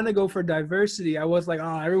was trying to go for diversity. I was like,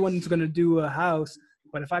 everyone's gonna do a house,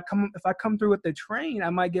 but if I come through with the train, I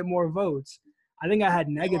might get more votes. I think I had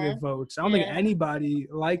negative votes. I don't think anybody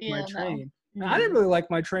liked my train. No. I didn't really like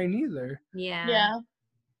my train either. Yeah. Yeah.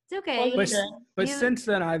 It's okay. But since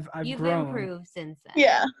then, I've you've grown. You've improved since then.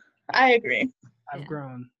 Yeah, I agree. I've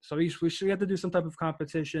grown. So we have to do some type of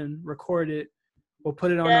competition, record it. We'll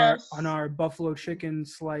put it on our buffalo chicken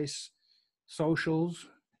slice socials.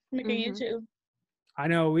 Make a YouTube. I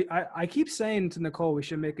know. I keep saying to Nicole we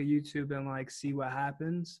should make a YouTube and like see what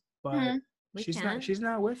happens, but she's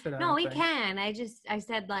not with it. No, we can. I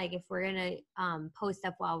said like if we're gonna post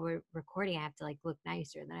up while we're recording, I have to like look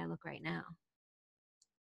nicer than I look right now.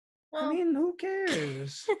 I mean, who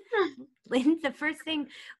cares? The first thing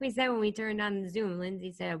we said when we turned on the Zoom,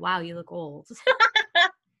 Lindsay said, "Wow, you look old."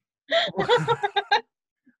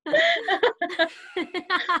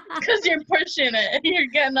 Because you're pushing it. You're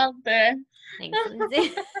getting up there. Thanks,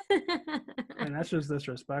 Lindsay. And that's just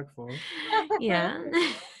disrespectful. Yeah.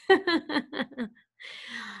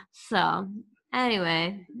 So,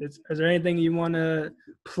 anyway. Is there anything you want to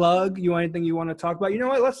plug? Anything you want to talk about? You know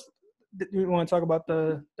what? You want to talk about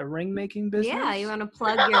the ring making business? Yeah, you want to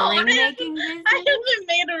plug your ring making business? I haven't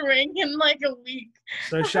made a ring in like a week.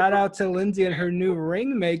 So shout out to Lindsay and her new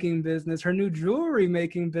ring making business, her new jewelry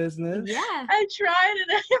making business. Yeah. I tried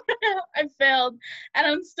and I failed. And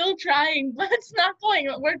I'm still trying, but it's not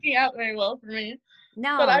working out very well for me.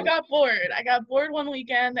 No. But I got bored. I got bored one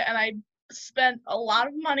weekend and I spent a lot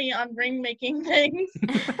of money on ring making things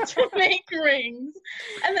to make rings.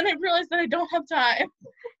 And then I realized that I don't have time.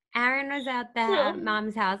 Aaron was at the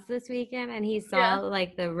mom's house this weekend and he saw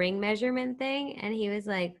like the ring measurement thing and he was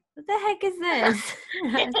like, "What the heck is this?"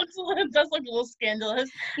 It does look a little scandalous.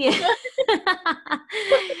 Yeah.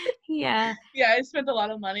 Yeah. Yeah, I spent a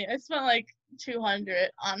lot of money. I spent like $200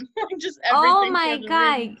 on like just everything. Oh my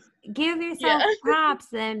God. Rings. Give yourself props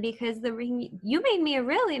then because the ring, you made me a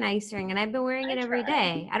really nice ring and I've been wearing it every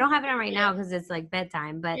day. I don't have it on right now because it's like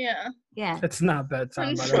bedtime, but yeah. It's not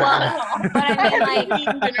bedtime, by the way.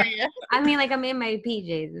 But I mean like I'm in my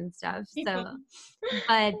PJs and stuff. So,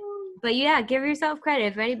 but But yeah, give yourself credit.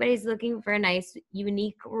 If anybody's looking for a nice,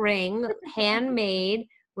 unique ring, handmade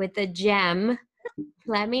with a gem,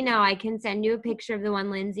 let me know. I can send you a picture of the one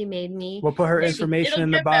Lindsay made me. We'll put her information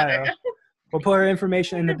in the bio. Better. We'll put her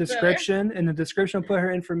information in the description. In the description, we'll put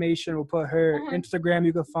her information. We'll put her Instagram.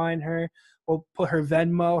 You can find her. We'll put her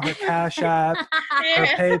Venmo, her Cash App, her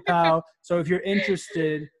PayPal. So if you're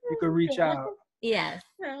interested, you can reach out. Yes.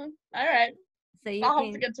 All right. So I'll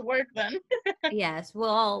have to get to work then. Yes,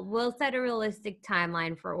 we'll set a realistic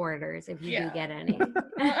timeline for orders if you do get any.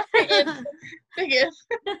 Big if.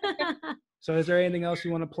 So is there anything else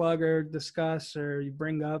you want to plug or discuss or you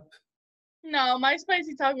bring up? No, my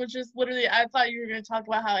spicy talk was just literally, I thought you were going to talk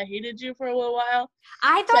about how I hated you for a little while.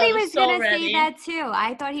 I thought he was going to say that too.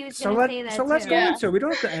 I thought he was going to say that too. So let's go into it. We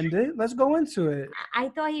don't have to end it. Let's go into it. I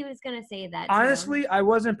thought he was going to say that too. Honestly, I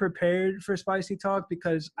wasn't prepared for spicy talk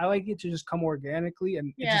because I like it to just come organically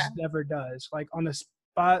and it just never does. Like on the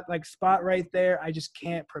spot right there, I just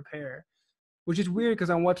can't prepare. Which is weird because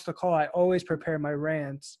on What's the Call, I always prepare my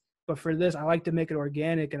rants. But for this, I like to make it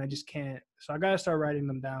organic and I just can't. So I got to start writing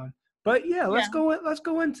them down. But let's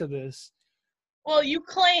go into this. Well, you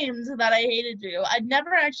claimed that I hated you. I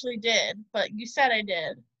never actually did, but you said I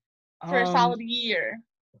did for a solid year.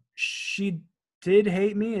 She did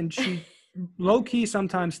hate me, and she low-key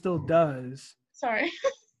sometimes still does. Sorry.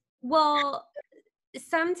 Well,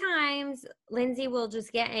 sometimes Lindsay will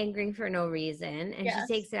just get angry for no reason, and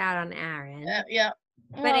she takes it out on Aaron. Yeah.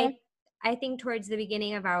 But I think towards the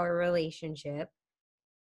beginning of our relationship,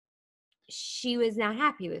 she was not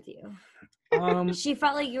happy with you. She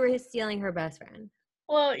felt like you were stealing her best friend.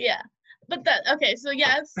 Well, yeah. But so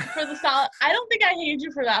yes, for the solid, I don't think I hated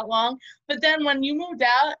you for that long. But then when you moved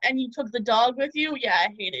out and you took the dog with you, I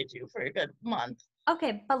hated you for a good month.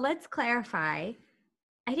 Okay, but let's clarify.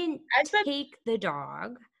 I didn't take the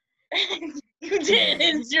dog. You did.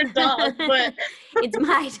 It's your dog, but it's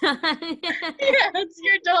my dog. Yeah, it's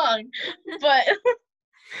your dog. But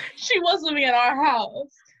she was living in our house.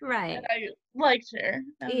 Right. And I liked her.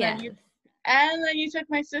 And then you took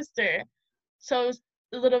my sister. So I was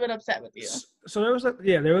a little bit upset with you. So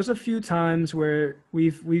there was a few times where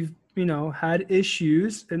we've had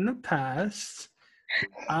issues in the past.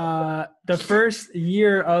 The first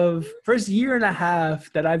year and a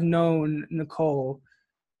half that I've known Nicole,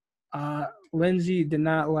 Lindsay did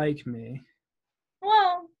not like me.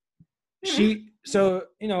 Well,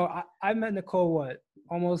 I met Nicole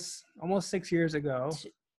almost 6 years ago.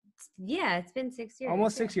 Yeah, it's been 6 years.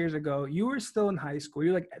 Almost 6 years ago. You were still in high school.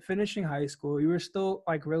 You're finishing high school. You were still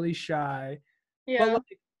really shy. Yeah. But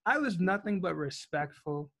I was nothing but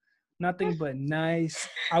respectful, nothing but nice.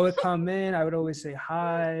 I would come in. I would always say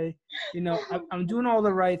hi. I'm doing all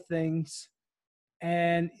the right things,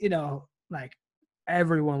 and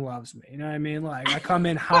everyone loves me. You know what I mean? I come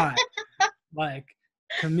in hot.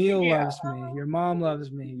 Camille loves me. Your mom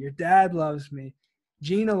loves me. Your dad loves me.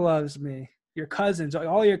 Gina loves me. Your cousins,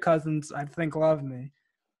 all your cousins, I think, love me.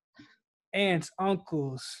 Aunts,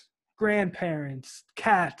 uncles, grandparents,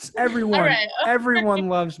 cats, everyone, everyone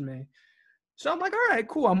loves me. So I'm like, all right,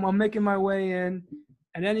 cool. I'm making my way in.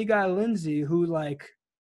 And then you got Lindsay, who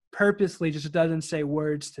purposely just doesn't say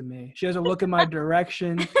words to me. She doesn't look in my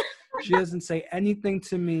direction. She doesn't say anything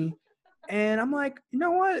to me. And I'm like, you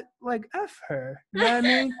know what? F her. You know what I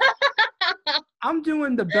mean? I'm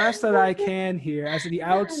doing the best that I can here as the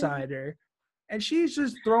outsider. And she's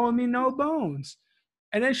just throwing me no bones.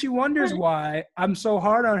 And then she wonders why I'm so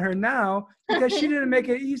hard on her now, because she didn't make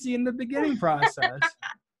it easy in the beginning process.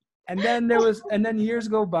 And then years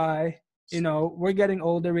go by, we're getting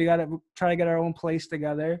older. We got to try to get our own place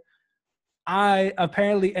together. I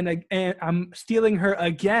apparently, and I'm stealing her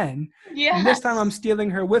again. Yeah. And this time I'm stealing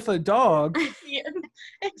her with a dog. Yeah,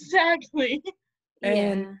 exactly.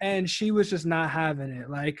 And she was just not having it.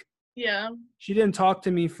 Yeah. She didn't talk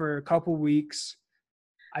to me for a couple weeks.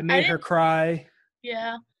 I made her cry.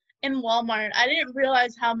 Yeah. In Walmart. I didn't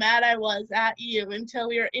realize how mad I was at you until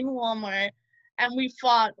we were in Walmart and we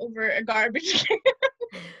fought over a garbage can.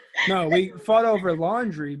 No, we fought over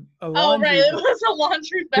laundry. Oh, right. It was a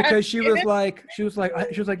laundry basket. Because she was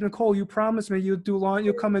like, Nicole, you promised me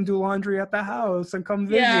you'll come and do laundry at the house and come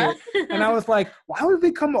visit. Yeah. And I was like, why would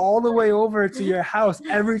we come all the way over to your house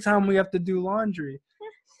every time we have to do laundry?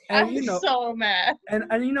 And, I was so mad.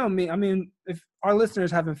 And you know me, I mean, if our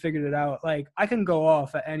listeners haven't figured it out, I can go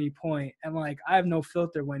off at any point, and I have no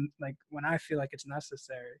filter when I feel like it's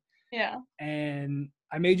necessary. Yeah. And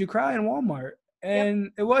I made you cry in Walmart,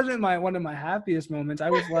 and it wasn't one of my happiest moments. I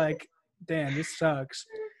was like, damn, this sucks.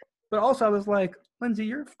 But also I was like, Lindsay,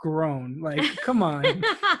 you're grown. Like, come on.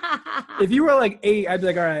 If you were like 8, I'd be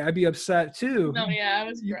like, all right, I'd be upset too. No, yeah, I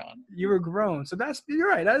was grown. You were grown. So you're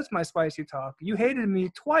right. That is my spicy talk. You hated me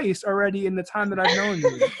twice already in the time that I've known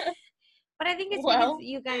you. But I think it's because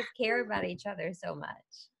you guys care about each other so much.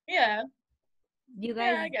 Yeah. You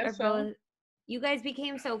guys I guess both. You guys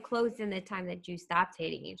became so close in the time that you stopped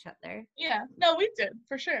hating each other. Yeah. No, we did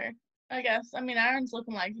for sure. I guess. I mean, Aaron's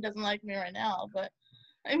looking like he doesn't like me right now, but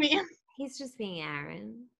I mean, he's just being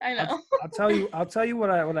Aaron. I know. I'll tell you what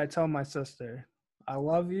I tell my sister. I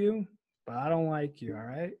love you, but I don't like you. All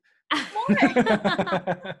right.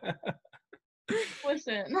 Why?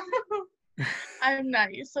 Listen, I'm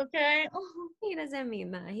nice, okay? He doesn't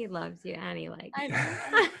mean that. He loves you and he likes you. I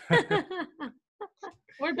know.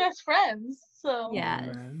 We're best friends, so.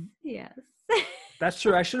 Yes. Oh, yes. That's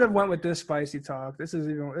true. I should have went with this spicy talk. This is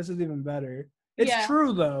even better. It's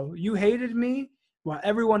true though. You hated me while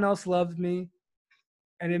everyone else loved me,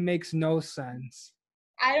 and it makes no sense.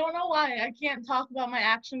 I don't know why. I can't talk about my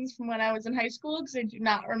actions from when I was in high school because I do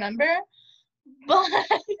not remember. But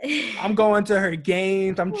I'm going to her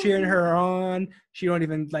games. I'm cheering her on. She don't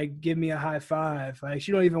even like give me a high five. Like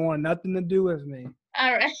she don't even want nothing to do with me.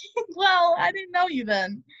 All right. Well, I didn't know you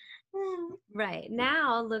then. Right.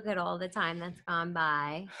 Now look at all the time that's gone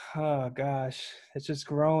by. Oh gosh. It's just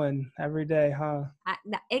growing every day, huh?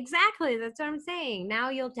 Exactly. That's what I'm saying. Now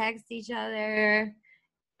you'll text each other.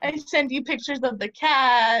 I send you pictures of the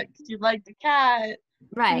cat because you like the cat.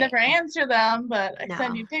 Right. You never answer them, but I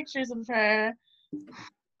send you pictures of her.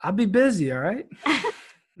 I'll be busy, all right?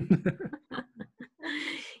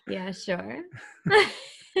 Yeah, sure.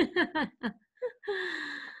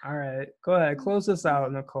 All right. Go ahead. Close this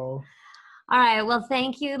out, Nicole. All right. Well,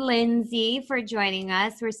 thank you, Lindsay, for joining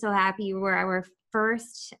us. We're so happy you were our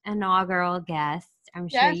first inaugural guest. I'm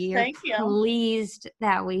sure you're pleased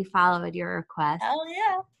that we followed your request. Hell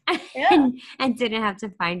yeah. Yeah. and didn't have to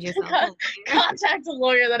find yourself contact a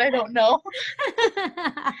lawyer that I don't know.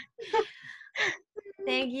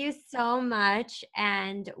 Thank you so much.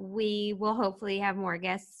 And we will hopefully have more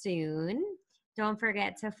guests soon. Don't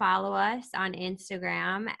forget to follow us on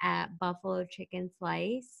Instagram at Buffalo Chicken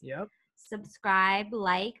Slice. Yep. Subscribe,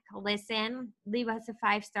 like, listen, leave us a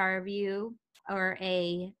 5-star review or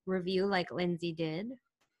a review like Lindsay did.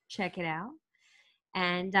 Check it out.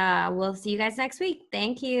 And we'll see you guys next week.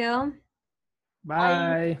 Thank you.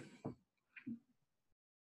 Bye.